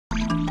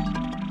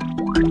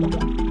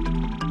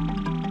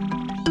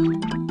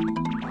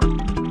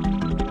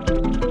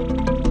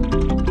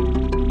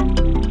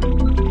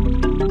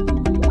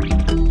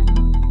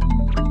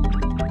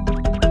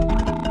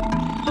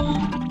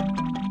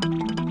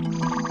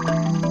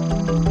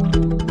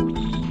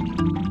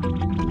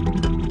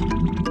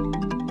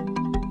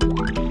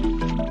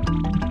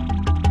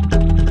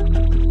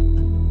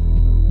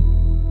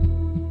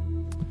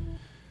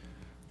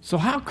So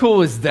how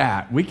cool is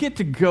that? We get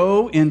to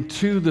go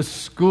into the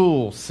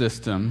school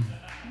system.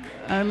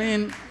 I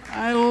mean,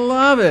 I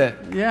love it.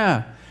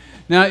 Yeah.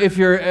 Now, if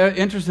you're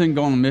interested in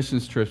going on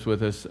missions trips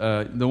with us,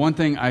 the one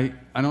thing, I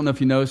don't know if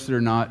you noticed it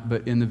or not,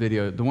 but in the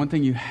video, the one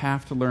thing you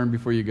have to learn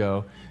before you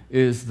go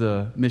is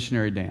the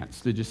missionary dance.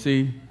 Did you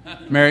see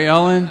Mary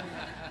Ellen?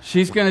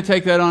 She's going to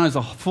take that on as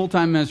a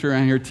full-time minister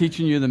around here,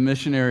 teaching you the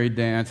missionary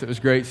dance. It was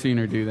great seeing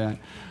her do that.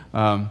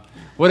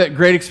 What a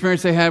great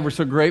experience they had. We're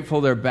so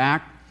grateful they're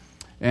back.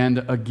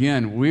 And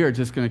again, we are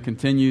just going to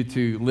continue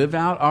to live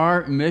out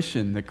our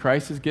mission that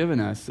Christ has given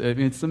us. I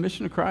mean, it's the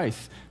mission of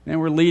Christ. And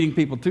we're leading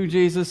people to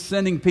Jesus,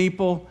 sending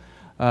people,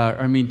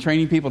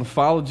 training people to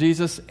follow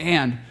Jesus.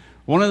 And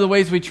one of the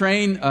ways we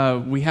train,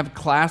 we have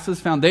classes.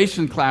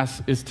 Foundation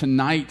class is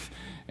tonight.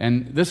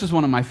 And this is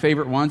one of my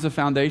favorite ones of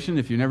Foundation.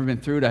 If you've never been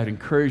through it, I'd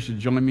encourage you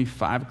to join me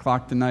 5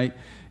 o'clock tonight.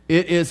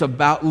 It is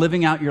about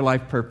living out your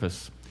life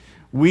purpose.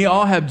 We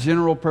all have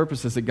general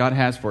purposes that God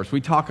has for us.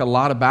 We talk a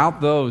lot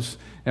about those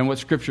and what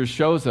Scripture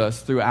shows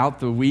us throughout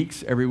the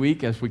weeks, every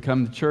week as we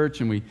come to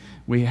church and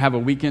we have a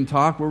weekend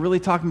talk. We're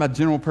really talking about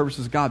general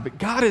purposes of God. But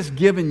God has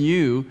given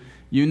you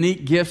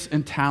unique gifts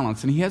and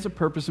talents, and He has a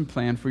purpose and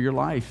plan for your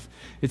life.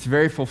 It's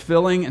very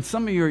fulfilling, and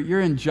some of you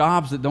you're in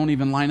jobs that don't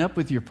even line up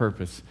with your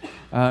purpose.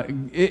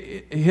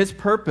 His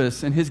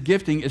purpose and His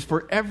gifting is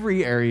for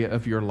every area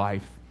of your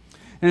life.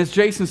 And as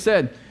Jason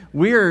said,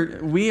 we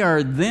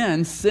are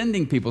then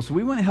sending people. So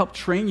we want to help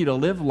train you to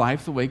live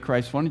life the way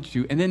Christ wanted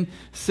you to, and then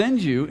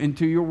send you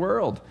into your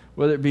world,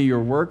 whether it be your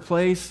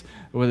workplace,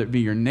 whether it be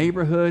your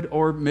neighborhood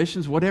or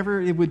missions,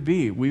 whatever it would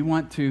be. We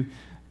want to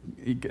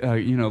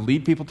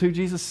lead people to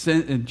Jesus,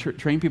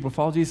 train people to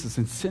follow Jesus,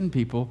 and send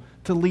people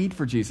to lead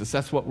for Jesus.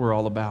 That's what we're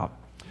all about.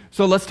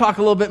 So let's talk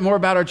a little bit more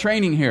about our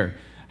training here.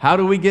 How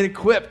do we get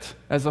equipped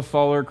as a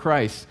follower of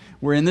Christ?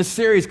 We're in this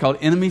series called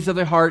Enemies of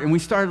the Heart, and we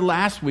started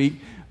last week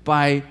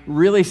by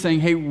really saying,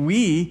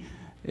 hey,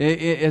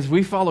 as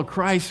we follow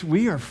Christ,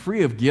 we are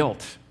free of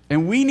guilt.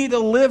 And we need to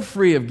live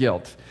free of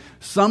guilt.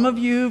 Some of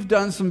you have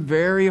done some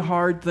very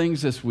hard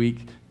things this week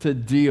to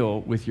deal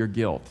with your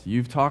guilt.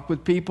 You've talked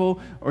with people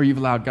or you've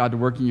allowed God to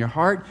work in your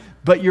heart,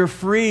 but you're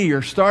free.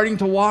 You're starting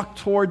to walk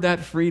toward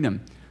that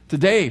freedom.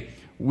 Today,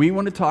 we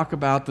want to talk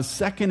about the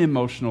second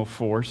emotional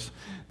force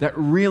that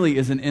really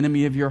is an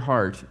enemy of your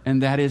heart,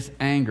 and that is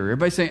anger.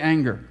 Everybody say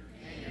anger.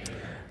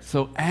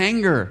 So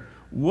anger.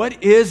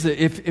 What is it?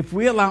 If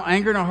we allow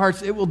anger in our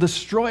hearts, it will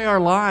destroy our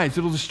lives.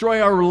 It will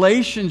destroy our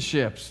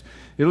relationships.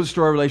 It will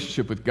destroy our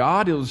relationship with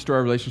God. It will destroy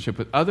our relationship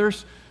with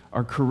others,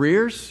 our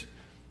careers.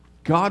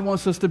 God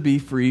wants us to be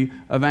free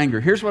of anger.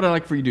 Here's what I'd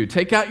like for you to do.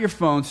 Take out your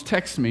phones,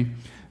 text me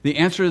the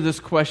answer to this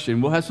question.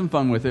 We'll have some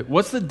fun with it.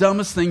 What's the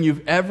dumbest thing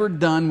you've ever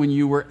done when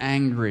you were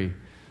angry?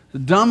 The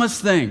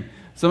dumbest thing.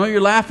 Some of you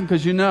are laughing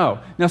because you know.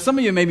 Now, some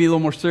of you may be a little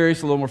more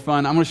serious, a little more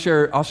fun. I'll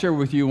share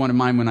with you one of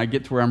mine when I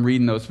get to where I'm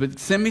reading those. But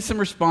send me some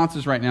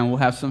responses right now, and we'll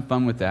have some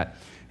fun with that.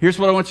 Here's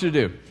what I want you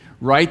to do.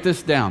 Write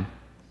this down.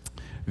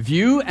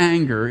 View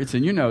anger, it's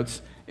in your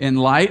notes, in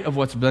light of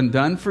what's been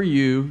done for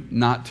you,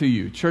 not to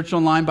you. Church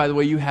Online, by the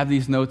way, you have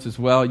these notes as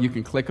well. You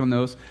can click on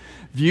those.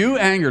 View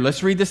anger.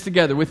 Let's read this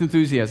together with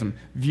enthusiasm.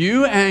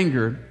 View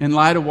anger in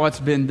light of what's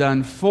been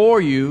done for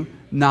you,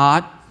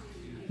 not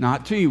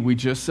to you. We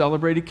just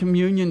celebrated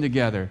communion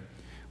together.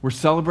 We're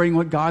celebrating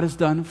what God has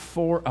done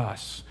for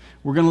us.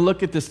 We're going to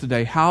look at this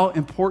today, how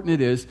important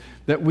it is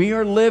that we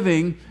are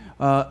living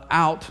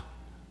out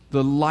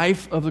the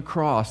life of the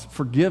cross,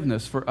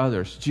 forgiveness for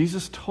others.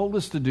 Jesus told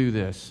us to do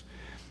this.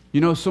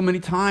 You know, so many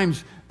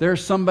times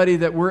there's somebody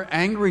that we're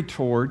angry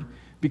toward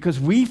because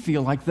we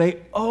feel like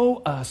they owe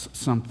us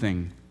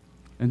something.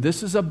 And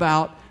this is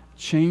about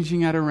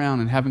changing that around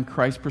and having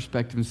Christ's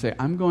perspective and say,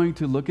 I'm going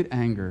to look at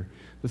anger,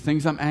 the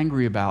things I'm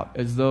angry about,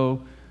 as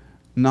though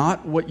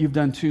not what you've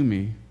done to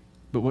me,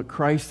 but what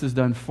Christ has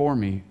done for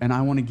me, and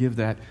I want to give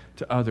that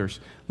to others.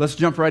 Let's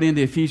jump right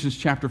into Ephesians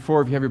chapter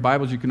 4. If you have your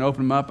Bibles, you can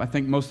open them up. I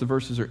think most of the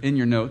verses are in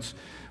your notes.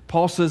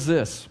 Paul says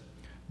this,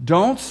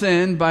 don't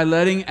sin by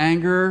letting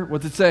anger,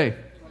 what's it say?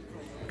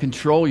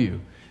 Control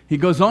you. He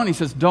goes on, he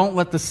says, don't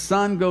let the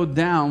sun go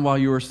down while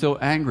you are still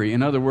angry.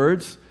 In other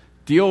words,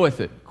 deal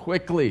with it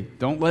quickly.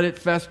 Don't let it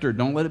fester.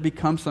 Don't let it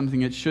become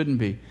something it shouldn't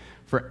be.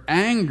 For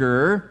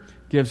anger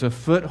gives a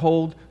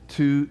foothold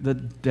to the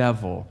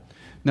devil.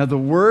 Now, the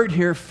word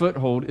here,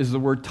 foothold, is the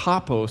word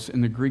topos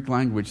in the Greek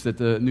language that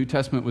the New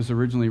Testament was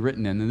originally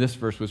written in, and this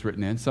verse was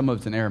written in. Some of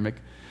it's in Aramaic.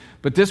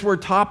 But this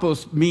word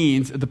topos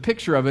means, the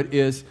picture of it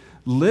is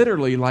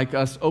literally like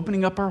us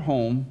opening up our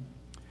home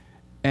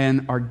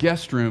and our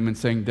guest room and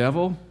saying,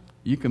 devil,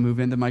 you can move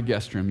into my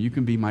guest room. You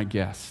can be my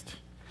guest.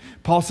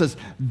 Paul says,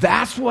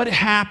 that's what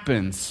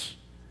happens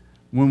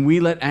When we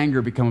let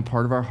anger become a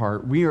part of our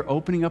heart, we are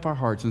opening up our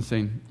hearts and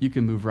saying, you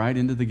can move right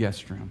into the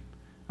guest room.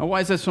 Now,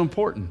 why is that so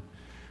important?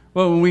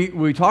 Well, when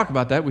we talk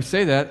about that, we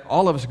say that,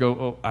 all of us go,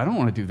 oh, I don't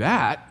want to do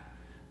that.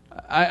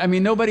 I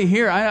mean, nobody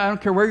here, I don't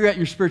care where you're at in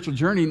your spiritual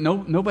journey,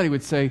 nobody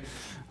would say,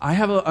 I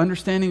have an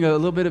understanding a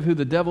little bit of who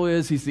the devil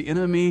is. He's the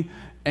enemy,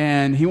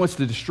 and he wants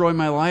to destroy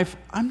my life.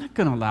 I'm not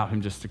going to allow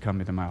him just to come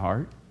into my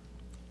heart.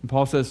 And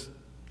Paul says,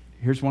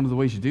 here's one of the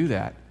ways you do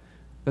that.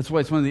 That's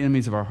why it's one of the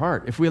enemies of our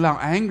heart. If we allow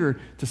anger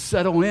to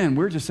settle in,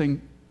 we're just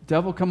saying,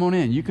 devil, come on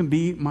in. You can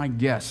be my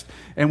guest.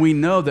 And we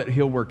know that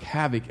he'll work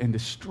havoc and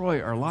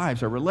destroy our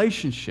lives, our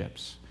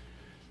relationships.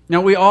 Now,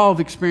 we all have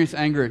experienced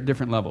anger at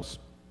different levels.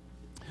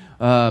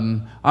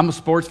 I'm a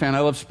sports fan.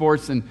 I love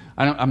sports, and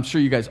I'm sure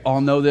you guys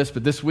all know this,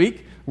 but this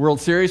week, World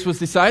Series was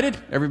decided.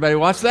 Everybody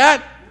watch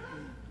that?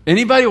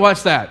 Anybody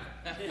watch that?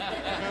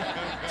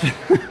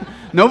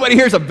 Nobody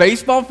here's a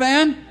baseball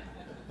fan?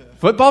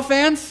 Football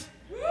fans?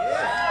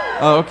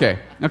 Oh, okay.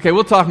 Okay,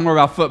 we'll talk more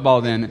about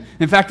football then.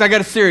 In fact, I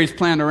got a series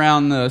planned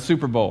around the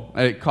Super Bowl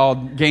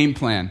called Game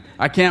Plan.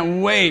 I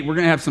can't wait. We're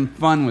going to have some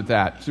fun with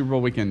that, Super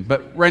Bowl weekend.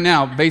 But right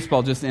now,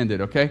 baseball just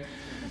ended, okay?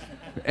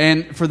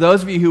 And for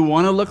those of you who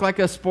want to look like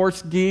a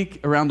sports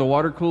geek around the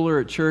water cooler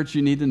at church,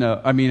 you need to know,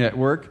 at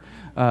work,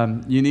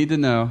 you need to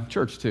know,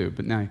 church too,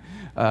 but now,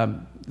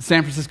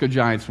 San Francisco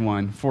Giants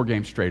won 4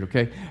 games straight,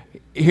 okay?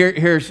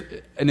 Here's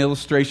an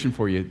illustration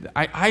for you.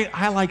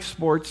 I like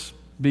sports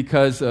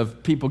because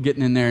of people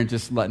getting in there and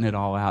just letting it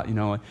all out, you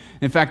know.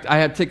 In fact, I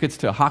have tickets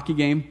to a hockey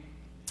game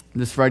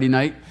this Friday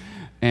night,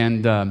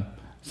 and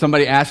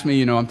somebody asked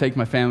me, I'm taking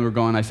my family, we're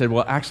going. I said,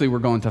 well, actually, we're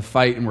going to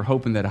fight, and we're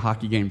hoping that a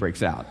hockey game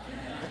breaks out.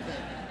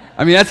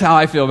 I mean, that's how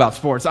I feel about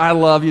sports. I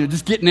love,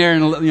 just getting there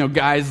and,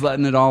 guys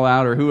letting it all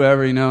out or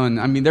whoever, and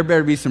I mean, there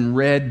better be some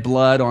red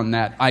blood on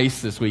that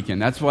ice this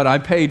weekend. That's what I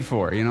paid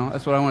for,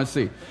 that's what I want to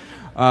see.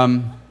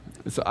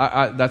 So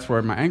that's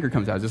where my anger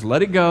comes out. Just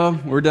let it go,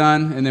 we're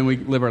done, and then we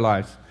live our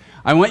lives.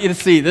 I want you to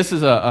see, this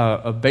is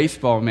a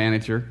baseball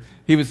manager.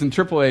 He was in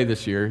AAA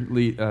this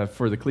year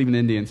for the Cleveland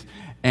Indians,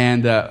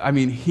 and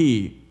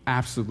he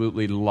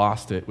absolutely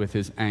lost it with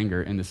his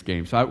anger in this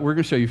game. So we're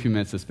going to show you a few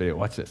minutes of this video.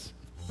 Watch this.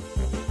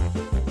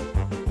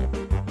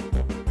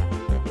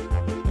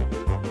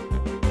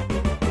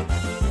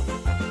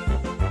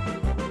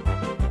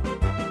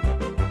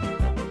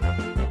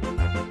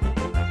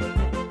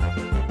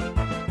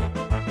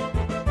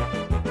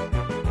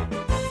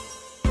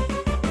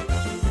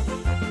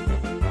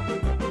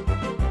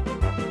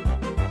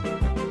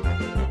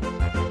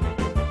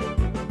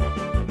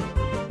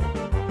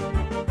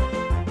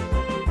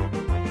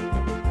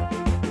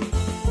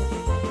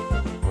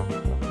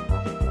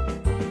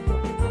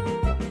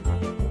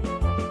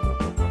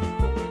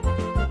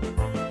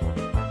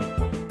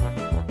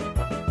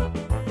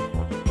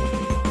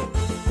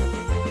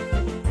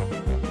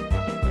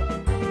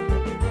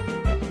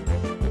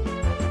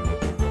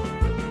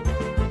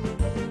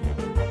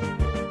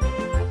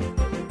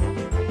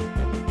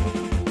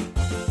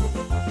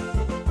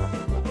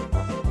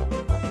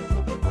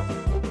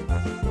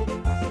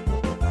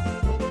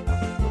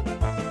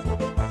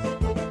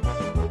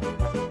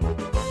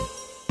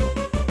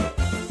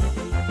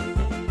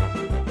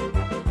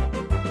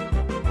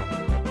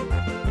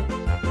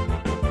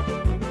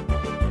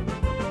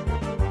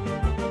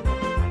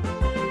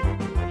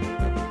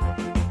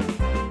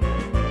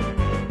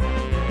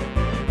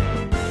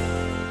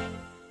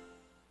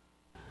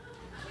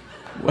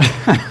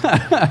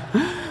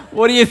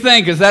 What do you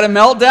think? Is that a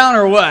meltdown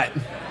or what?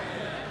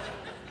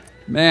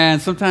 Man,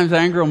 sometimes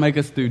anger will make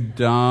us do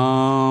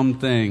dumb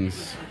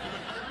things.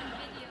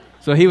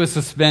 So he was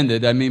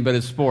suspended. But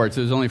it's sports.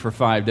 It was only for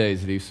 5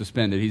 days that he was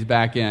suspended. He's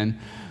back in,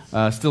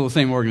 still the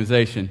same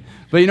organization.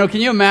 But,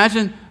 can you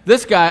imagine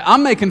this guy?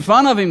 I'm making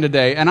fun of him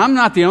today, and I'm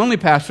not the only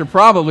pastor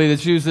probably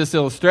that's used this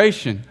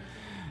illustration.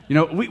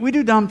 We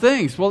do dumb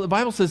things. Well, the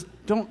Bible says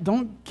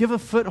don't give a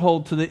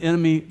foothold to the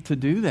enemy to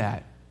do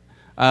that.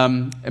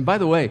 And by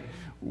the way,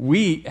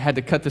 we had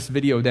to cut this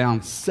video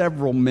down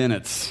several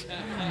minutes.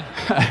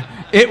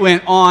 It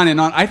went on and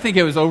on. I think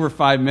it was over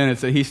 5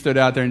 minutes that he stood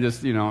out there and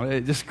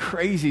just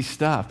crazy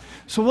stuff.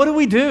 So what do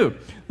we do?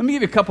 Let me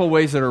give you a couple of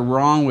ways that are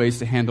wrong ways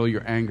to handle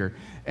your anger.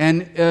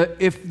 And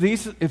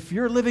if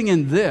you're living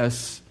in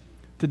this,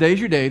 today's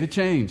your day to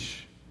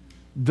change.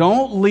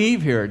 Don't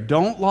leave here.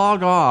 Don't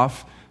log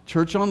off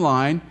church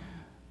online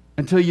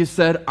until you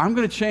said, I'm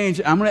going to change.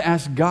 I'm going to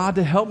ask God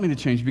to help me to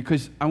change,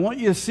 because I want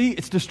you to see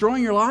it's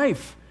destroying your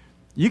life.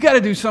 You got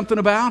to do something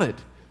about it.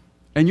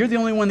 And you're the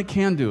only one that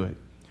can do it.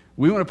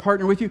 We want to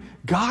partner with you.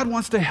 God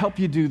wants to help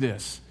you do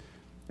this.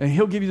 And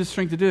He'll give you the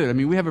strength to do it.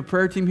 We have a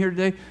prayer team here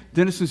today.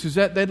 Dennis and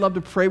Suzette, they'd love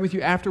to pray with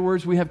you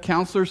afterwards. We have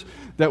counselors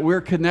that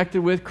we're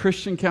connected with,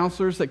 Christian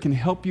counselors that can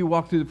help you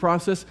walk through the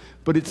process.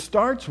 But it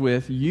starts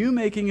with you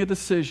making a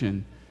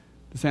decision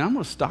to say, I'm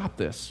going to stop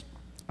this.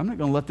 I'm not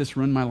going to let this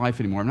ruin my life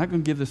anymore. I'm not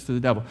going to give this to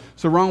the devil.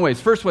 So wrong ways.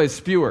 First way is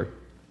spewer.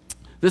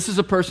 This is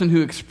a person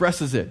who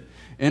expresses it.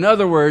 In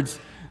other words,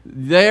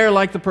 they're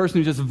like the person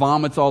who just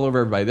vomits all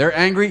over everybody. They're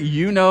angry,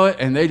 you know it,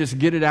 and they just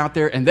get it out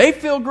there, and they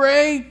feel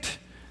great.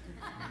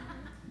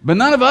 But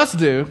none of us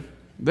do.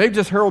 They've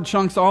just hurled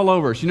chunks all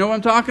over us. You know what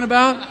I'm talking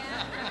about?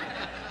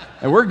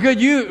 And we're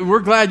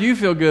glad you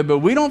feel good, but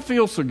we don't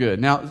feel so good.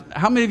 Now,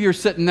 how many of you are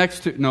sitting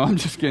next to... No, I'm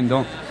just kidding.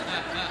 Don't.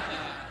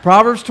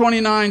 Proverbs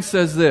 29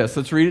 says this.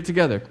 Let's read it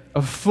together.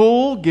 A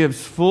fool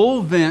gives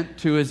full vent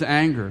to his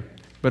anger,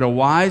 but a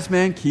wise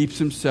man keeps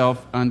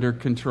himself under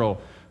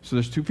control. So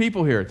there's two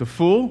people here. The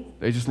fool,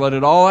 they just let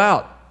it all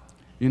out.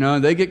 You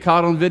know, they get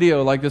caught on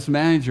video like this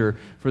manager.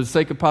 For the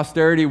sake of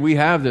posterity, we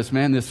have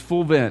this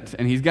full vent,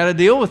 and he's got to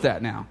deal with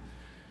that now.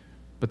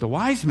 But the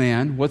wise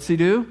man, what's he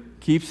do?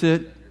 Keeps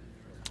it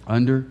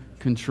under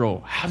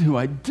control. How do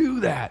I do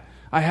that?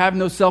 I have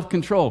no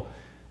self-control.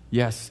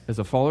 Yes, as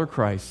a follower of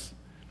Christ,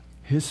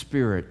 His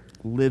Spirit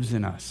lives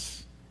in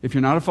us. If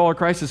you're not a follower of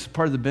Christ, this is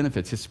part of the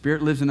benefits. His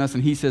Spirit lives in us,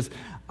 and He says,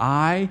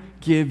 I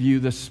give you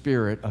the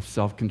spirit of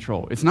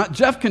self-control. It's not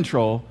Jeff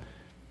control,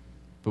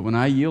 but when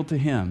I yield to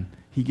Him,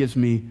 He gives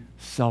me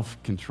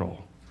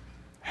self-control.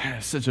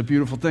 It's such a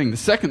beautiful thing. The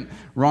second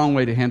wrong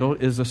way to handle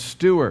it is a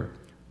stewer.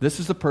 This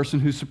is the person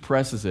who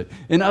suppresses it.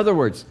 In other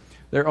words,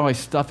 they're always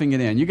stuffing it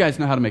in. You guys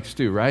know how to make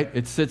stew, right?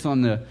 It sits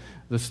on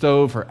the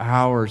stove for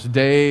hours,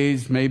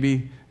 days,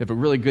 maybe. If a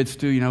really good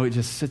stew, it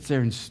just sits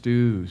there and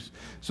stews.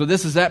 So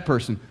this is that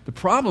person. The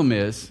problem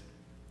is,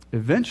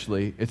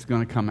 eventually, it's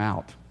going to come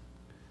out.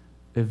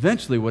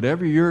 Eventually,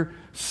 whatever you're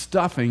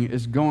stuffing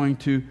is going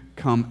to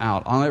come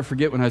out. I'll never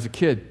forget when I was a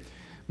kid.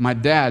 My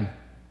dad,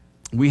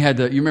 we had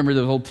you remember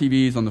those old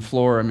TVs on the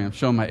floor? I mean, I'm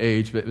showing my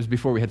age, but it was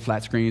before we had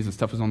flat screens and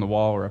stuff was on the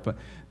wall or up.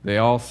 They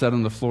all sat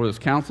on the floor, those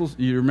consoles.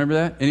 You remember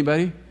that?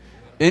 Anybody?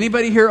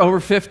 Anybody here over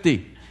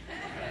 50?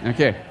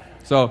 Okay.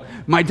 So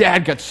my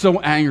dad got so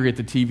angry at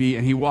the TV,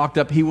 and he walked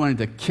up. He wanted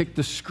to kick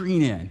the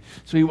screen in.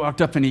 So he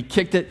walked up and he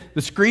kicked it.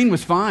 The screen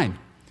was fine,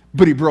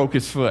 but he broke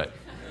his foot.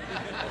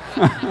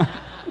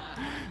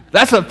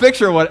 That's a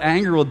picture of what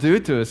anger will do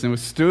to us. And with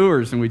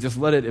stewers, and we just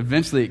let it,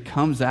 eventually it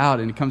comes out,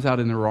 and it comes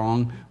out in the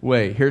wrong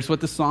way. Here's what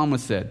the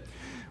psalmist said.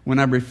 When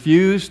I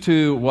refuse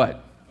to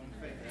what?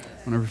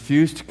 When I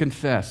refuse to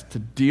confess, to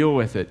deal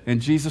with it.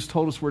 And Jesus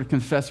told us we're to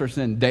confess our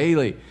sin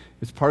daily.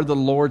 It's part of the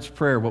Lord's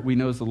Prayer, what we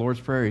know as the Lord's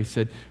Prayer. He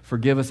said,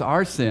 forgive us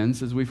our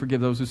sins as we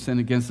forgive those who sin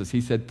against us. He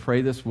said,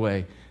 pray this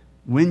way.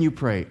 When you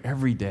pray,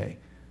 every day,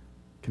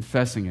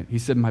 confessing it. He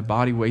said, my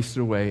body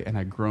wasted away, and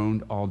I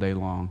groaned all day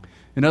long.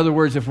 In other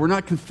words, if we're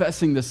not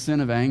confessing the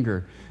sin of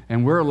anger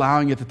and we're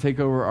allowing it to take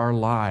over our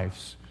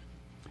lives,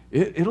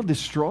 it'll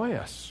destroy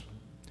us.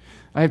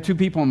 I have two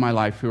people in my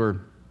life who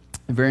are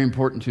very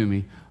important to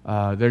me.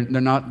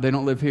 They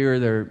don't live here.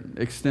 They're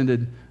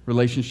extended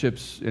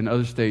relationships in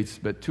other states,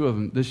 but two of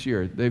them this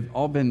year,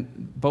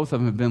 both of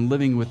them have been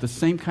living with the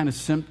same kind of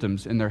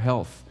symptoms in their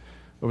health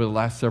over the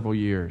last several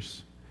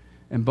years.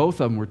 And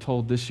both of them were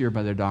told this year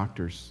by their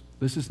doctors,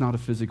 this is not a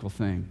physical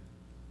thing.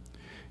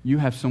 You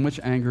have so much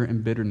anger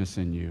and bitterness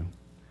in you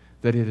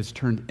that it has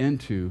turned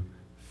into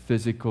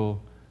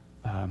physical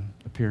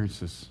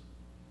appearances.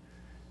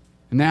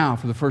 And now,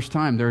 for the first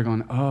time, they're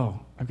going,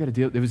 I've got to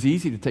deal. It was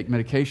easy to take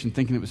medication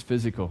thinking it was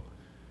physical,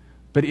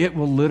 but it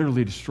will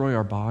literally destroy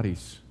our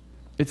bodies.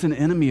 It's an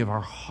enemy of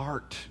our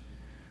heart.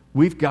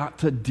 We've got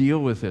to deal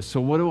with this. So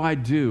what do I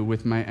do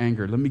with my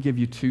anger? Let me give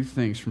you two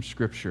things from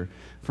Scripture,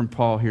 from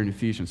Paul here in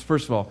Ephesians.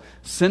 First of all,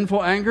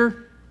 sinful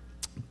anger,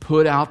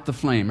 put out the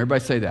flame.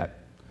 Everybody say that.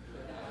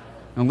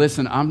 Now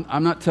listen,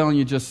 I'm not telling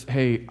you just,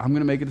 hey, I'm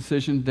going to make a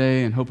decision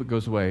today and hope it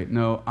goes away.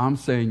 No, I'm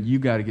saying you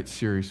got to get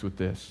serious with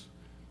this.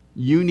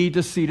 You need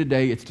to see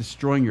today it's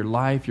destroying your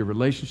life, your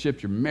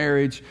relationship, your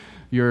marriage.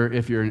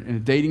 If you're in a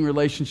dating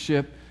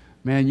relationship,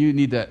 man, you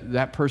need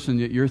that person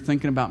that you're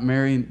thinking about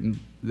marrying,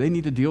 they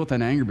need to deal with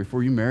that anger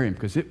before you marry them,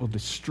 because it will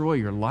destroy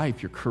your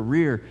life, your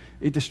career.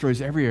 It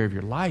destroys every area of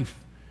your life.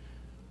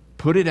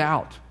 Put it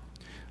out.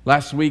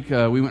 Last week,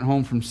 we went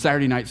home from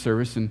Saturday night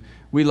service, and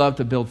we love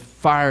to build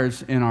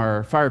fires in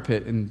our fire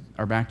pit in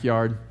our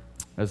backyard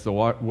as the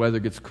weather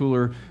gets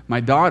cooler.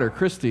 My daughter,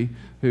 Christy,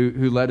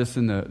 who led us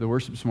in the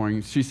worship this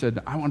morning, she said,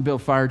 I want to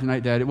build a fire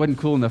tonight, Dad. It wasn't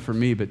cool enough for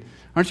me, but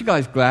aren't you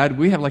guys glad?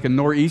 We have like a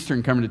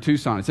nor'eastern coming to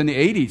Tucson. It's in the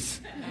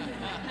 80s.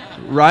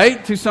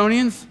 Right,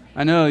 Tucsonians?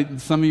 I know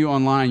some of you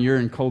online, you're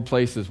in cold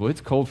places. Well,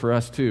 it's cold for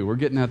us too. We're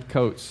getting out the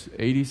coats,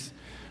 80s.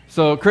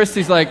 So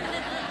Christy's like,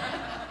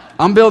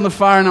 I'm building a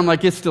fire, and I'm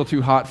like, it's still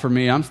too hot for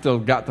me. I'm still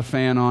got the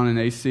fan on and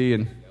AC,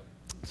 and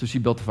so she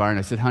built the fire, and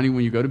I said, honey,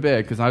 when you go to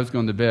bed, because I was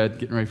going to bed,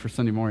 getting ready for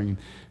Sunday morning, and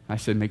I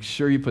said, make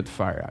sure you put the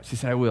fire out. She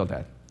said, I will,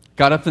 Dad.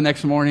 Got up the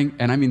next morning,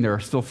 and I mean, there are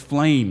still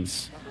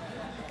flames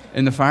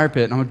in the fire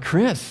pit. And I went,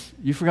 Chris,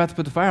 you forgot to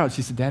put the fire out.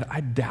 She said, Dad, I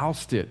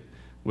doused it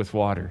with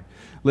water.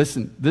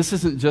 Listen, this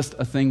isn't just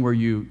a thing where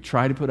you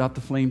try to put out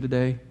the flame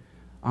today.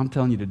 I'm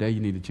telling you today,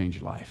 you need to change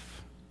your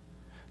life.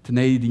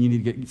 Today, you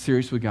need to get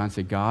serious with God and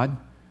say, God,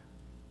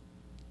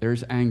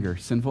 there's anger,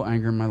 sinful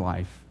anger in my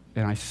life,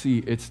 and I see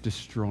it's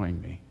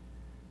destroying me.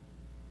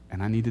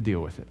 And I need to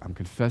deal with it. I'm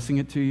confessing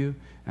it to you,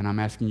 and I'm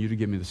asking you to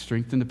give me the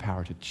strength and the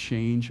power to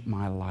change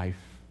my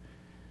life.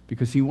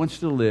 Because He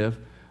wants you to live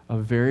a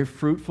very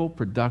fruitful,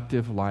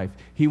 productive life.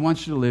 He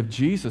wants you to live,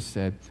 Jesus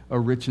said, a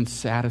rich and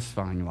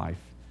satisfying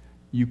life.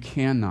 You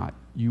cannot,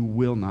 you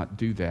will not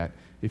do that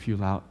if you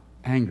allow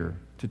anger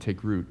to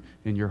take root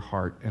in your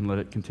heart and let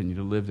it continue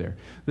to live there.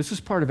 This is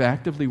part of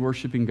actively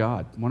worshiping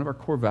God, one of our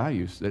core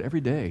values, that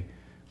every day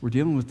we're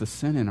dealing with the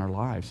sin in our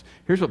lives.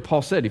 Here's what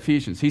Paul said,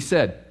 Ephesians. He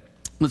said,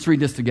 let's read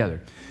this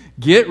together.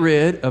 Get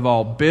rid of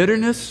all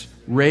bitterness,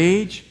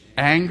 rage,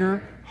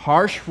 anger,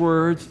 harsh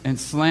words, and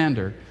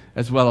slander,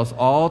 as well as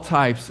all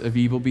types of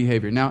evil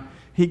behavior. Now,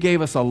 he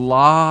gave us a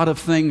lot of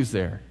things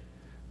there,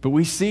 but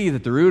we see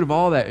that the root of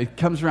all that, it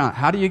comes around.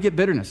 How do you get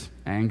bitterness?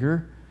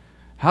 Anger.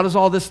 How does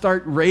all this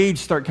rage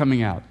start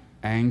coming out?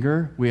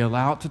 Anger. We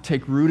allow it to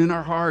take root in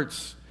our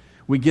hearts.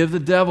 We give the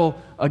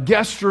devil a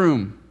guest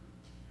room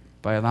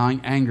by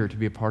allowing anger to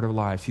be a part of our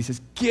lives. He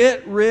says,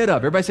 get rid of.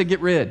 Everybody say,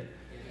 get rid.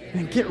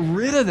 And get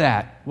rid of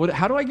that.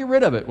 How do I get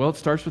rid of it? Well, it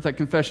starts with that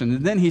confession.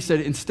 And then he said,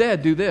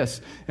 instead, do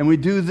this. And we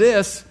do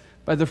this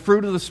by the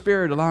fruit of the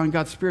Spirit, allowing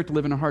God's Spirit to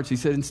live in our hearts. He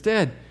said,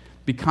 instead,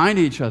 be kind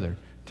to each other,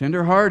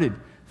 tenderhearted,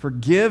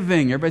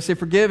 forgiving. Everybody say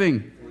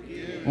forgiving.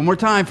 One more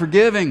time,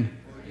 forgiving.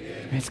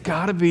 It's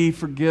got to be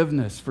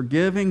forgiveness.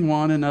 Forgiving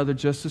one another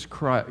just as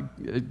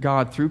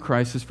God, through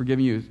Christ, is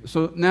forgiving you.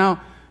 So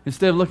now,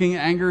 instead of looking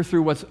at anger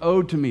through what's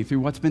owed to me, through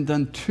what's been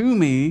done to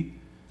me,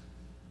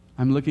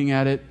 I'm looking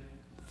at it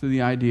through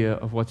the idea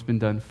of what's been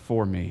done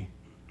for me.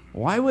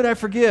 Why would I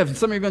forgive? And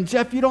some of you are going,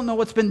 Jeff, you don't know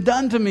what's been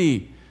done to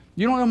me.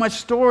 You don't know my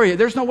story.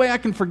 There's no way I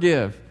can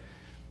forgive.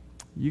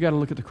 You got to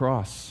look at the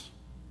cross.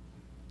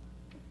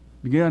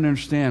 You got to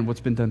understand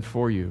what's been done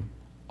for you.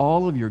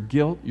 All of your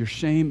guilt, your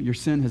shame, your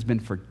sin has been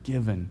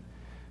forgiven.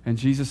 And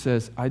Jesus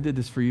says, I did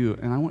this for you,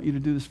 and I want you to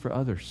do this for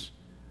others.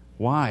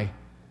 Why?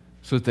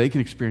 So that they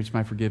can experience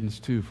my forgiveness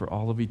too for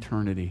all of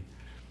eternity.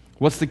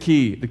 What's the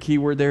key? The key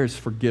word there is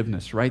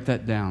forgiveness. Write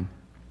that down.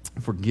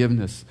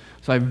 Forgiveness.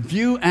 So I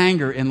view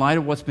anger in light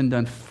of what's been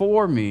done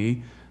for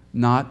me,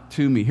 not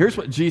to me. Here's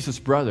what Jesus'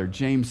 brother,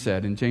 James,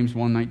 said in James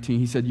 1:19.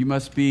 He said, you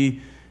must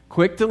be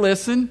quick to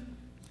listen,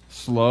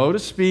 slow to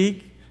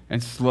speak,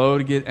 and slow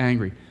to get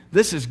angry.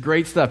 This is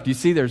great stuff. Do you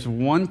see there's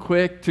one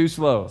quick, two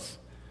slows?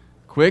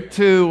 Quick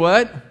to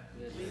what?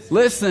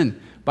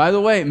 Listen. By the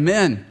way,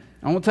 men,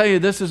 I will tell you,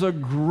 this is a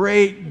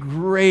great,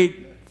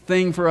 great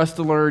thing for us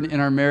to learn in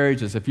our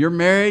marriages. If you're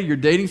married, you're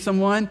dating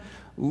someone,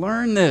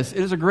 learn this. It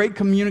is a great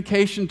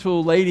communication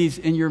tool, ladies,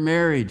 in your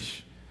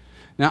marriage.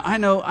 Now, I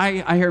know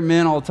I hear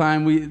men all the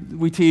time,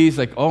 we tease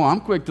like, oh, I'm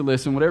quick to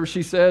listen. Whatever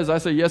she says, I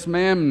say, yes,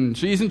 ma'am, and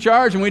she's in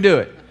charge, and we do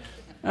it.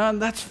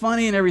 That's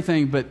funny and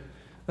everything, but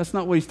that's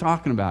not what he's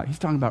talking about. He's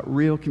talking about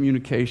real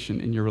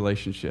communication in your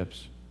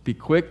relationships. Be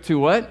quick to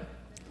what?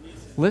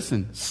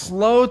 Listen.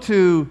 Slow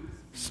to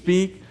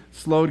speak,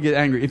 slow to get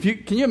angry.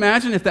 Can you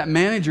imagine if that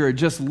manager had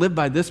just lived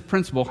by this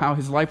principle, how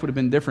his life would have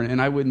been different,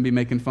 and I wouldn't be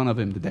making fun of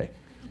him today?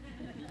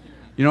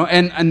 You know,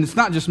 and it's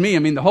not just me. I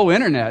mean, the whole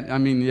internet. I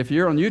mean, if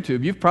you're on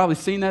YouTube, you've probably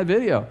seen that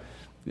video.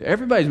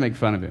 Everybody's making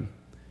fun of him.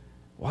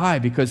 Why?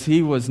 Because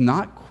he was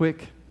not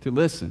quick to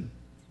listen.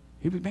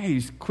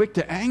 He's quick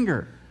to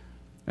anger.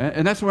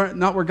 And that's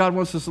not where God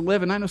wants us to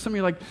live. And I know some of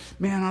you are like,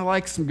 man, I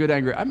like some good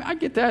anger. I mean, I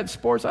get that.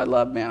 Sports, I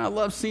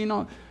love seeing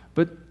all.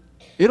 But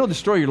it'll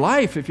destroy your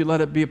life if you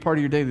let it be a part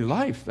of your daily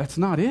life. That's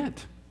not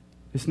it.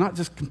 It's not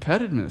just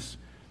competitiveness.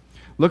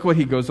 Look what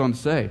he goes on to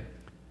say.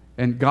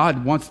 And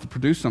God wants to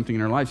produce something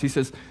in our lives. He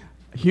says,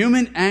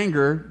 human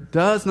anger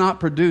does not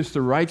produce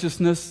the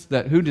righteousness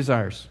that who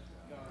desires?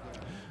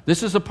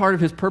 This is a part of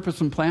his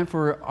purpose and plan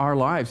for our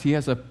lives. He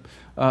has a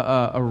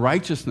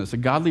righteousness, a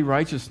godly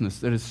righteousness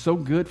that is so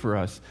good for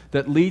us,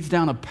 that leads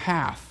down a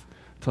path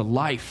to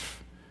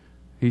life.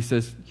 He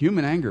says,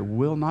 human anger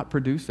will not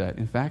produce that.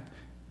 In fact,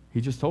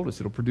 he just told us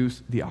it'll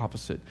produce the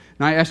opposite.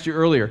 Now, I asked you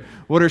earlier,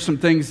 what are some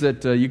things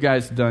that you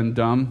guys done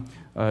dumb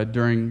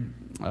during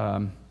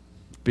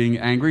being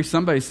angry?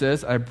 Somebody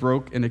says, I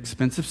broke an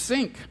expensive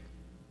sink.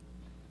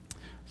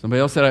 Somebody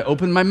else said, I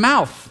opened my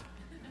mouth.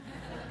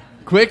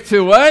 Quick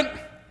to what?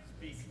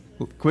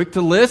 Quick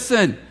to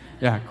listen.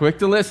 Yeah, quick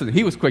to listen.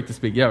 He was quick to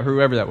speak. Yeah,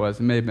 whoever that was.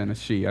 It may have been a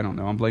she. I don't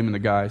know. I'm blaming the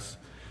guys.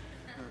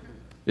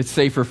 It's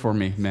safer for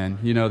me, men.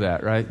 You know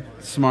that, right?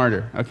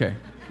 Smarter. Okay.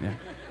 Yeah.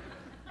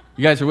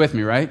 You guys are with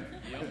me, right?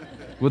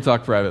 We'll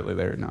talk privately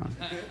later. No.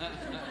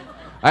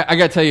 I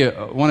got to tell you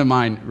one of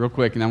mine real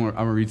quick, and I'm going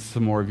to read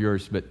some more of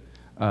yours. But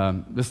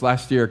this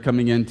last year,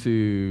 coming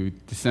into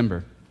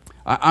December,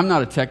 I'm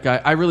not a tech guy.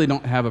 I really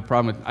don't have a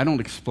problem with, I don't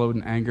explode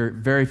in anger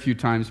very few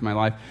times in my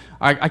life.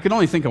 I could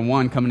only think of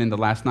one coming into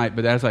last night,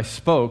 but as I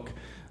spoke,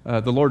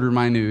 the Lord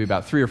reminded me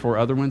about 3 or 4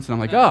 other ones, and I'm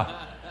like,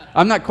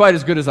 I'm not quite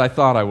as good as I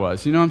thought I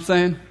was. You know what I'm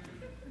saying?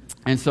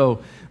 And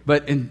so,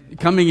 but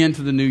coming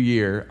into the new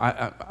year,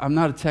 I'm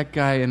not a tech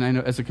guy, and I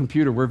know as a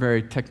computer, we're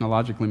very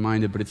technologically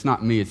minded, but it's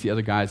not me, it's the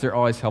other guys. They're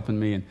always helping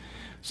me. And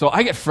so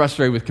I get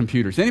frustrated with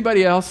computers.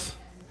 Anybody else?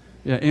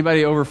 Yeah,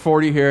 anybody over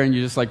 40 here, and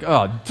you're just like,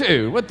 oh,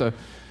 dude, what the...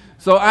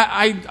 So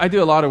I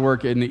do a lot of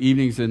work in the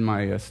evenings in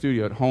my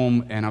studio at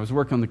home, and I was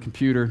working on the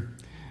computer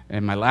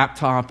and my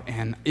laptop,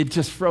 and it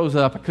just froze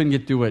up. I couldn't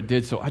get through what it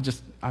did, so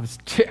I was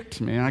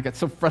ticked, man. I got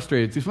so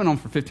frustrated. This went on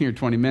for 15 or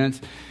 20 minutes,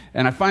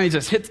 and I finally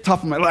just hit the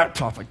top of my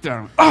laptop like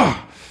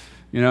that.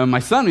 You know, my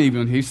son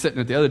even, he's sitting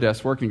at the other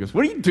desk working, goes,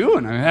 what are you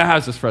doing? I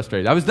was just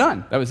frustrated. I was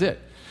done. That was it.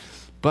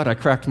 But I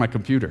cracked my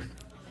computer.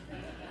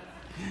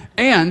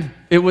 And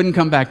it wouldn't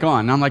come back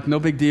on. And I'm like, no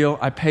big deal.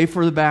 I pay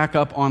for the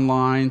backup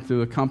online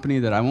through a company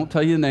that I won't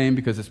tell you the name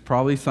because it's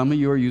probably some of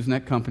you are using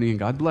that company, and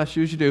God bless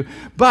you as you do.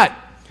 But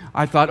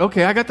I thought,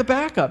 okay, I got the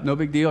backup. No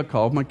big deal. I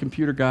called my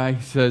computer guy.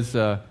 He says,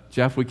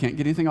 Jeff, we can't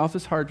get anything off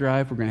this hard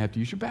drive. We're going to have to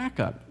use your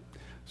backup.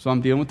 So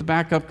I'm dealing with the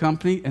backup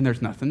company, and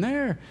there's nothing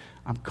there.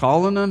 I'm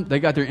calling them. They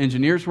got their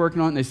engineers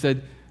working on it, and they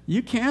said,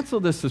 you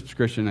canceled this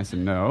subscription. I said,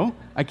 no,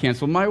 I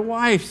canceled my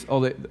wife's.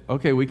 Oh,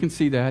 okay, we can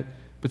see that.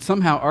 But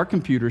somehow our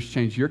computers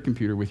changed your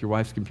computer with your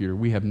wife's computer.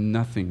 We have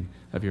nothing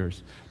of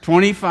yours.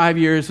 25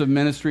 years of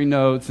ministry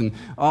notes and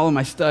all of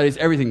my studies,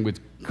 everything was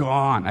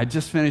gone. I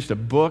just finished a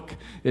book.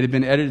 It had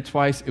been edited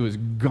twice. It was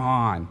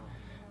gone.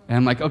 And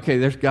I'm like, okay,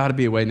 there's got to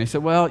be a way. And they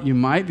said, well, you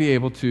might be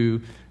able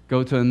to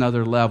go to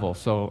another level.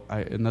 So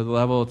another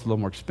level, it's a little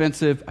more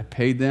expensive. I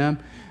paid them.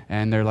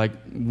 And they're like,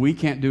 we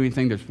can't do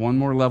anything. There's one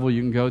more level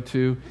you can go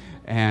to,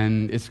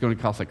 and it's going to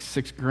cost like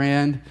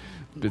 $6,000.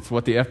 It's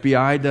what the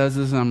FBI does.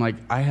 And I'm like,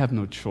 I have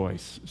no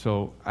choice.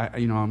 So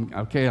I'm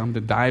going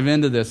to dive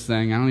into this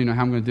thing. I don't even know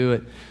how I'm going to do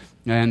it.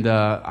 And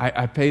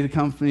I pay the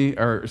company,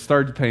 or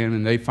started paying them,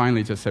 and they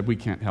finally just said, we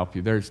can't help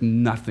you. There's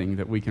nothing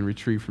that we can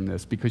retrieve from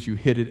this because you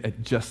hit it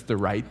at just the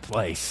right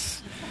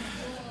place.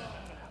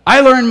 I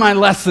learned my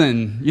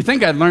lesson. You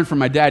think I'd learn from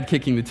my dad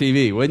kicking the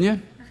TV, wouldn't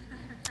you?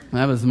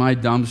 That was my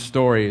dumb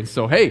story. And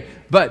so,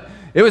 but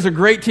it was a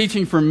great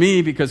teaching for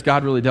me because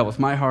God really dealt with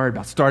my heart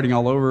about starting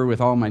all over with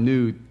all my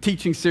new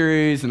teaching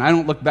series. And I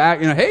don't look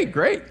back, hey,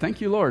 great. Thank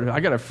you, Lord. I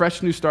got a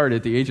fresh new start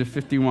at the age of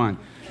 51.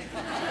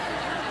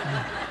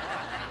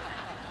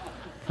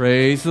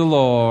 Praise the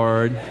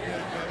Lord.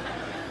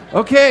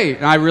 Okay,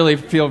 I really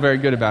feel very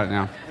good about it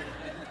now.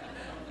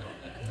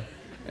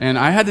 And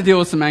I had to deal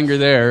with some anger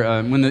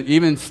there. When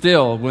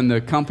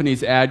the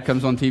company's ad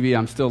comes on TV,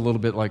 I'm still a little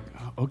bit like,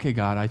 okay,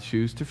 God, I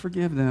choose to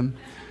forgive them.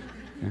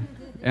 Yeah.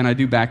 And I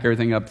do back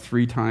everything up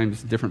 3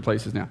 times, different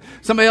places now.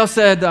 Somebody else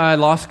said I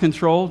lost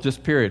control,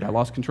 just period. I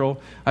lost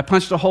control. I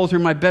punched a hole through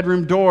my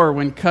bedroom door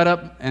when cut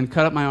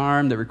up my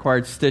arm that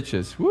required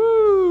stitches.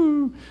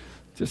 Woo!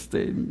 Just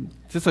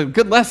a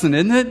good lesson,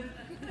 isn't it?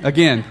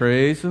 Again,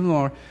 praise the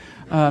Lord.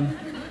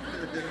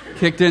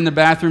 Kicked in the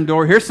bathroom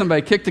door. Here's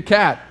somebody kicked a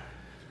cat.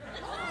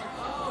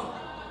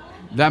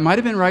 That might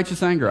have been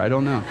righteous anger. I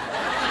don't know.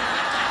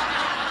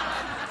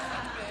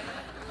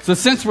 So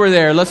since we're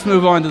there, let's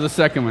move on to the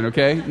second one,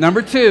 okay?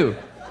 Number 2.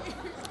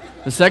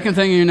 The second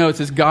thing in your notes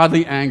is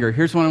godly anger.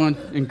 Here's what I want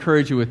to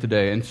encourage you with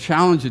today and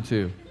challenge you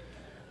to,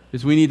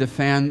 is we need to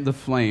fan the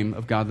flame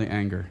of godly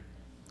anger.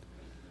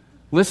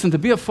 Listen, to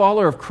be a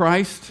follower of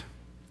Christ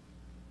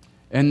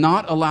and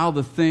not allow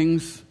the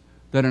things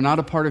that are not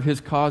a part of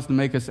His cause to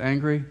make us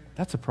angry,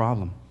 that's a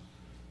problem.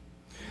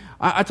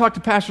 I talk to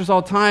pastors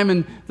all the time,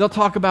 and they'll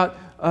talk about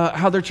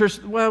how their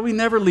church, well, we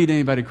never lead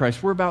anybody to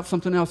Christ. We're about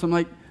something else. I'm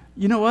like,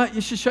 you know what?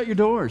 You should shut your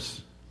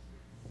doors.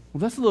 Well,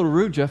 that's a little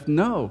rude, Jeff.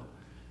 No.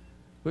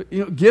 But,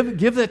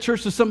 give that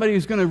church to somebody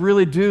who's going to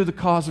really do the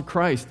cause of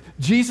Christ.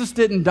 Jesus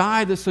didn't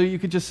die so you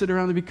could just sit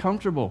around and be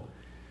comfortable.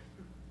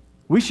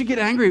 We should get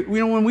angry.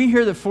 When we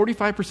hear that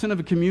 45% of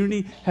a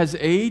community has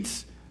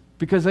AIDS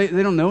because they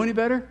don't know any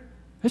better,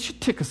 that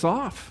should tick us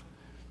off.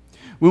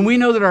 When we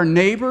know that our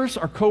neighbors,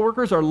 our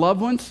coworkers, our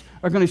loved ones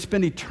are going to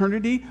spend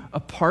eternity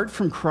apart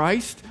from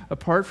Christ,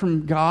 apart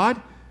from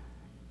God,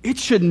 it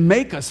should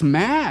make us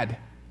mad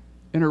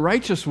in a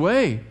righteous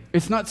way.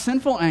 It's not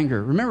sinful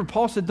anger. Remember,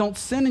 Paul said, don't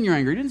sin in your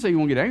anger. He didn't say you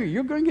won't get angry.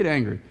 You're going to get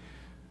angry.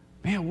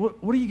 Man,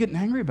 what are you getting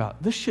angry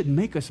about? This should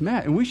make us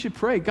mad. And we should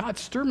pray, God,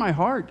 stir my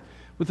heart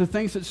with the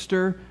things that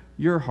stir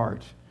your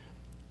heart.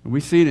 And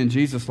we see it in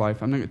Jesus'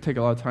 life. I'm not going to take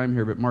a lot of time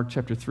here, but Mark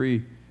chapter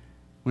 3,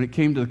 when it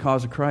came to the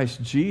cause of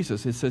Christ,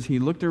 Jesus, it says he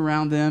looked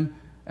around them,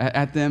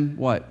 at them,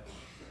 what?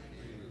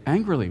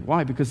 Angrily.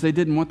 Why? Because they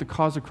didn't want the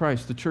cause of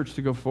Christ, the church,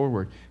 to go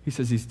forward. He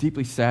says he's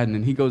deeply saddened,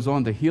 and he goes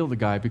on to heal the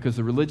guy because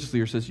the religious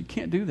leader says, you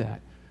can't do that.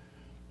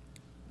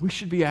 We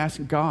should be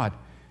asking God.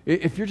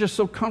 If you're just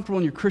so comfortable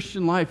in your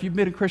Christian life, you've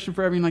been a Christian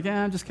forever, and you're like,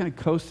 I'm just kind of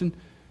coasting.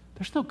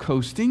 There's no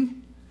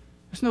coasting.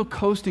 There's no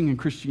coasting in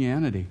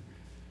Christianity.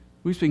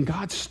 We've been,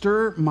 God,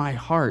 stir my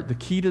heart. The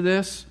key to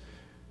this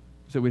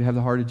is that we'd have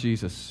the heart of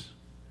Jesus.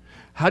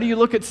 How do you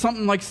look at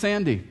something like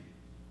Sandy?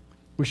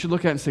 We should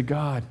look at it and say,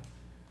 God,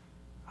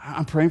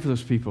 I'm praying for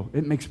those people.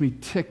 It makes me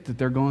tick that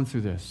they're going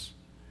through this.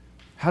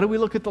 How do we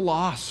look at the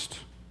lost?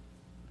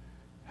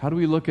 How do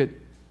we look at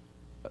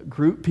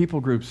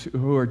people groups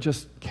who are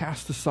just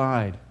cast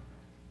aside?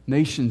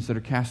 Nations that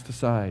are cast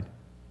aside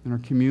in our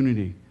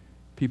community.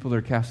 People that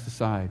are cast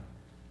aside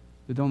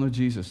that don't know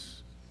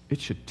Jesus. It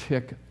should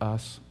tick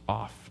us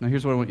off. Now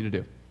here's what I want you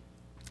to do.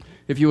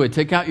 If you would,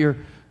 take out your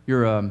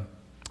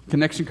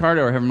connection card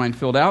or have mine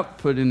filled out,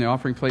 put it in the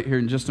offering plate here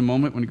in just a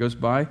moment when it goes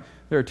by.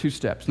 There are 2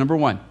 steps. Number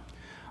 1,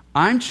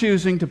 I'm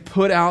choosing to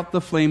put out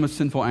the flame of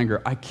sinful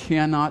anger. I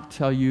cannot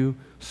tell you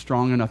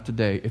strong enough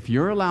today. If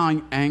you're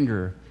allowing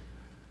anger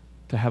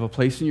to have a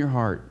place in your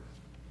heart,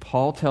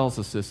 Paul tells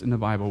us this in the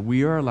Bible.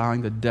 We are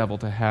allowing the devil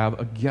to have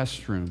a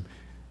guest room,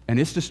 and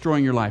it's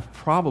destroying your life,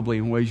 probably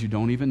in ways you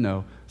don't even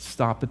know.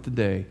 Stop it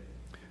today.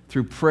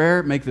 Through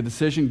prayer, make the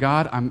decision,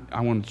 God,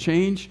 I want to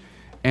change.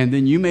 And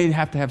then you may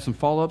have to have some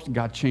follow-ups.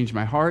 God, change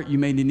my heart. You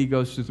may need to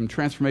go through some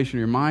transformation of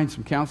your mind,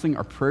 some counseling.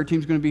 Our prayer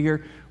team's going to be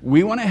here.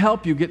 We want to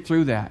help you get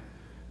through that.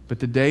 But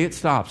today it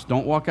stops.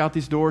 Don't walk out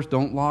these doors.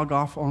 Don't log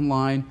off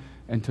online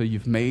until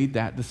you've made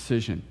that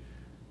decision,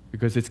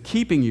 because it's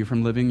keeping you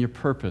from living your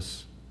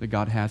purpose that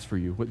God has for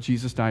you, what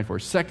Jesus died for.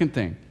 Second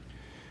thing,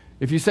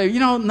 if you say,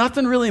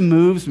 nothing really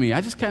moves me.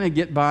 I just kind of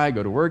get by,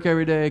 go to work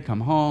every day,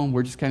 come home.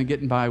 We're just kind of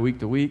getting by week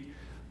to week.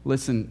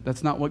 Listen,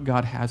 that's not what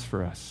God has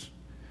for us.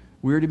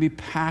 We're to be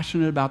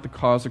passionate about the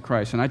cause of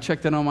Christ. And I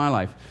checked that on my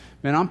life.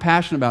 Man, I'm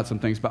passionate about some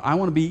things, but I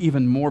want to be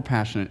even more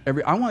passionate.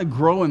 I want to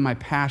grow in my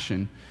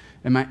passion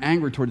and my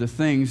anger toward the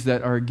things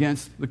that are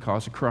against the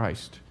cause of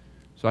Christ.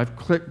 So I've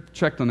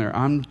checked on there.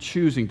 I'm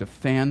choosing to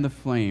fan the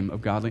flame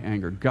of godly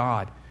anger.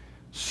 God,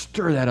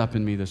 stir that up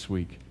in me this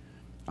week.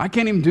 I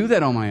can't even do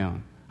that on my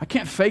own. I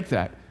can't fake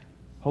that.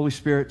 Holy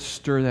Spirit,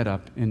 stir that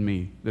up in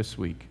me this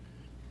week.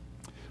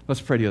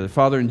 Let's pray together.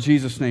 Father, in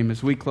Jesus' name,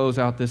 as we close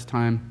out this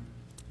time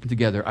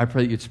together, I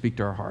pray that you'd speak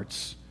to our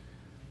hearts.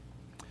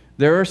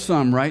 There are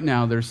some right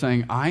now that are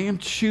saying, I'm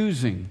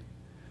choosing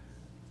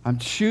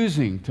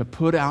to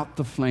put out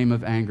the flame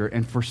of anger.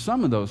 And for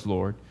some of those,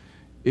 Lord,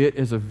 it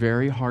is a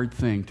very hard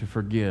thing to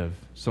forgive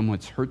someone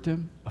that's hurt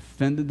them,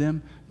 offended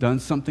them, done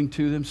something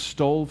to them,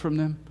 stole from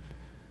them.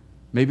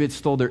 Maybe it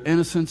stole their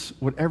innocence,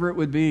 whatever it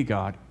would be,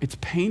 God. It's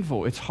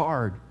painful, it's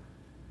hard.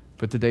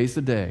 But today's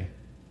the day,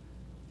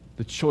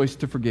 the choice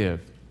to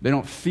forgive. They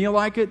don't feel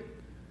like it,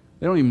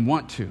 they don't even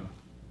want to,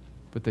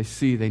 but they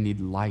see they need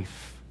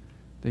life.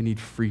 They need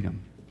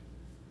freedom.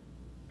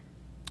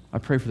 I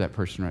pray for that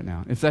person right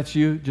now. If that's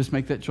you, just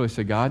make that choice.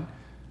 Say, God,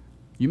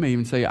 you may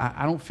even say,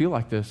 I don't feel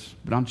like this,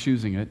 but I'm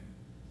choosing it.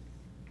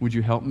 Would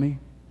you help me?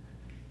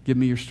 Give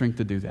me your strength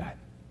to do that.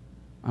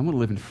 I want to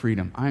live in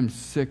freedom. I'm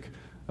sick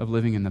of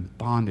living in the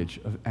bondage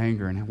of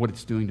anger and what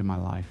it's doing to my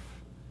life.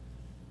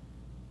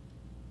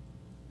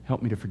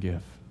 Help me to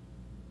forgive.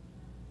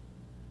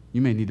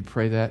 You may need to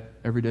pray that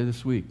every day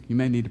this week. You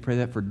may need to pray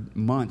that for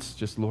months.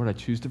 Just, Lord, I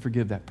choose to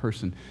forgive that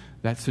person,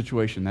 that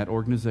situation, that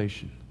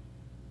organization.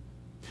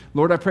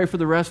 Lord, I pray for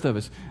the rest of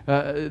us.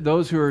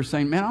 Those who are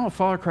saying, man, I don't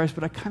follow Christ,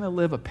 but I kind of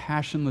live a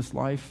passionless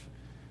life.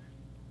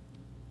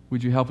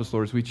 Would you help us,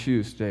 Lord, as we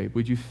choose today?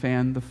 Would you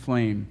fan the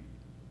flame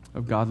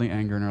of godly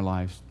anger in our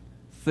lives?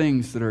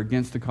 Things that are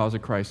against the cause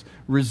of Christ.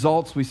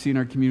 Results we see in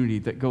our community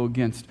that go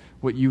against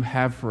what you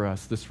have for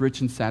us, this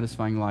rich and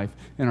satisfying life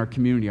in our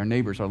community, our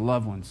neighbors, our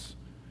loved ones.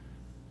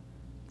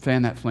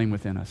 Fan that flame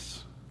within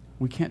us.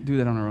 We can't do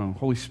that on our own.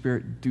 Holy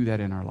Spirit, do that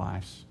in our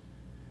lives.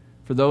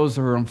 For those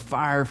who are on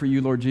fire for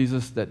you, Lord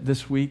Jesus, that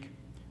this week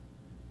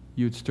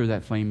you would stir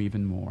that flame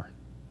even more.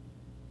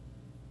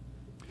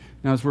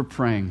 Now, as we're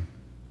praying,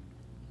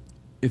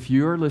 if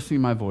you're listening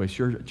to my voice,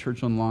 you're at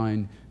church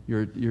online,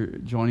 you're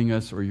joining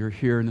us, or you're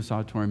here in this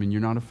auditorium and you're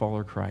not a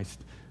follower of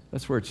Christ,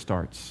 that's where it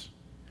starts.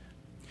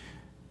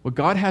 What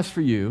God has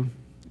for you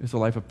is a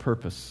life of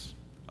purpose,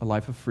 a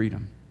life of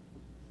freedom.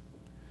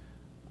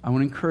 I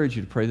want to encourage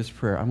you to pray this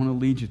prayer. I want to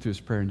lead you through this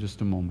prayer in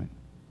just a moment.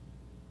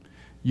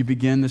 You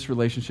begin this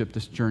relationship,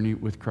 this journey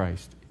with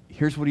Christ.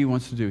 Here's what he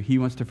wants to do. He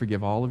wants to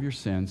forgive all of your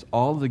sins,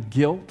 all of the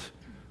guilt,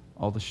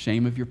 all the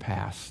shame of your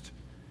past.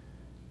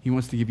 He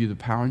wants to give you the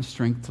power and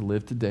strength to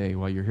live today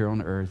while you're here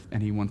on earth,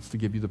 and he wants to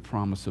give you the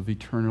promise of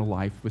eternal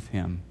life with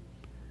him.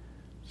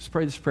 Just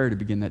pray this prayer to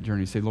begin that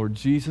journey. Say, Lord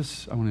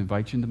Jesus, I want to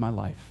invite you into my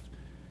life.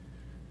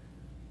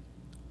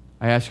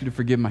 I ask you to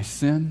forgive my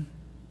sin,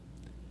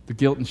 the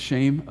guilt and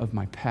shame of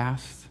my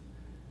past.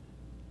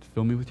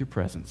 Fill me with your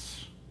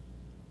presence.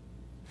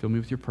 Fill me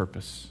with your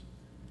purpose.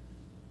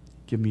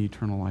 Give me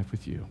eternal life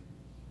with you.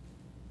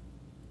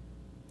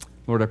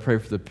 Lord, I pray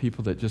for the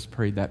people that just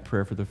prayed that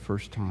prayer for the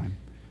first time.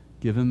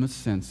 Give them a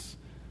sense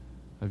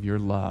of your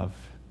love.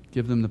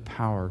 Give them the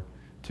power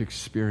to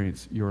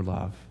experience your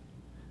love.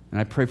 And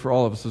I pray for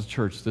all of us as a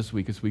church this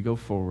week as we go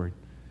forward.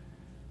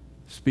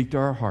 Speak to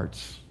our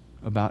hearts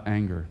about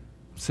anger.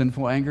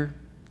 Sinful anger,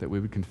 that we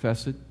would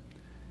confess it.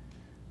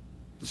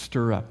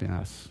 Stir up in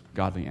us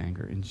godly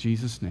anger. In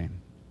Jesus' name,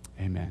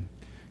 amen.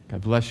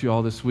 God bless you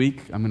all this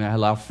week. I'm going to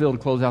allow Phil to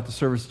close out the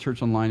service at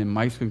Church Online, and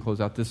Mike's going to close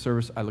out this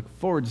service. I look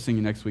forward to seeing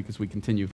you next week as we continue.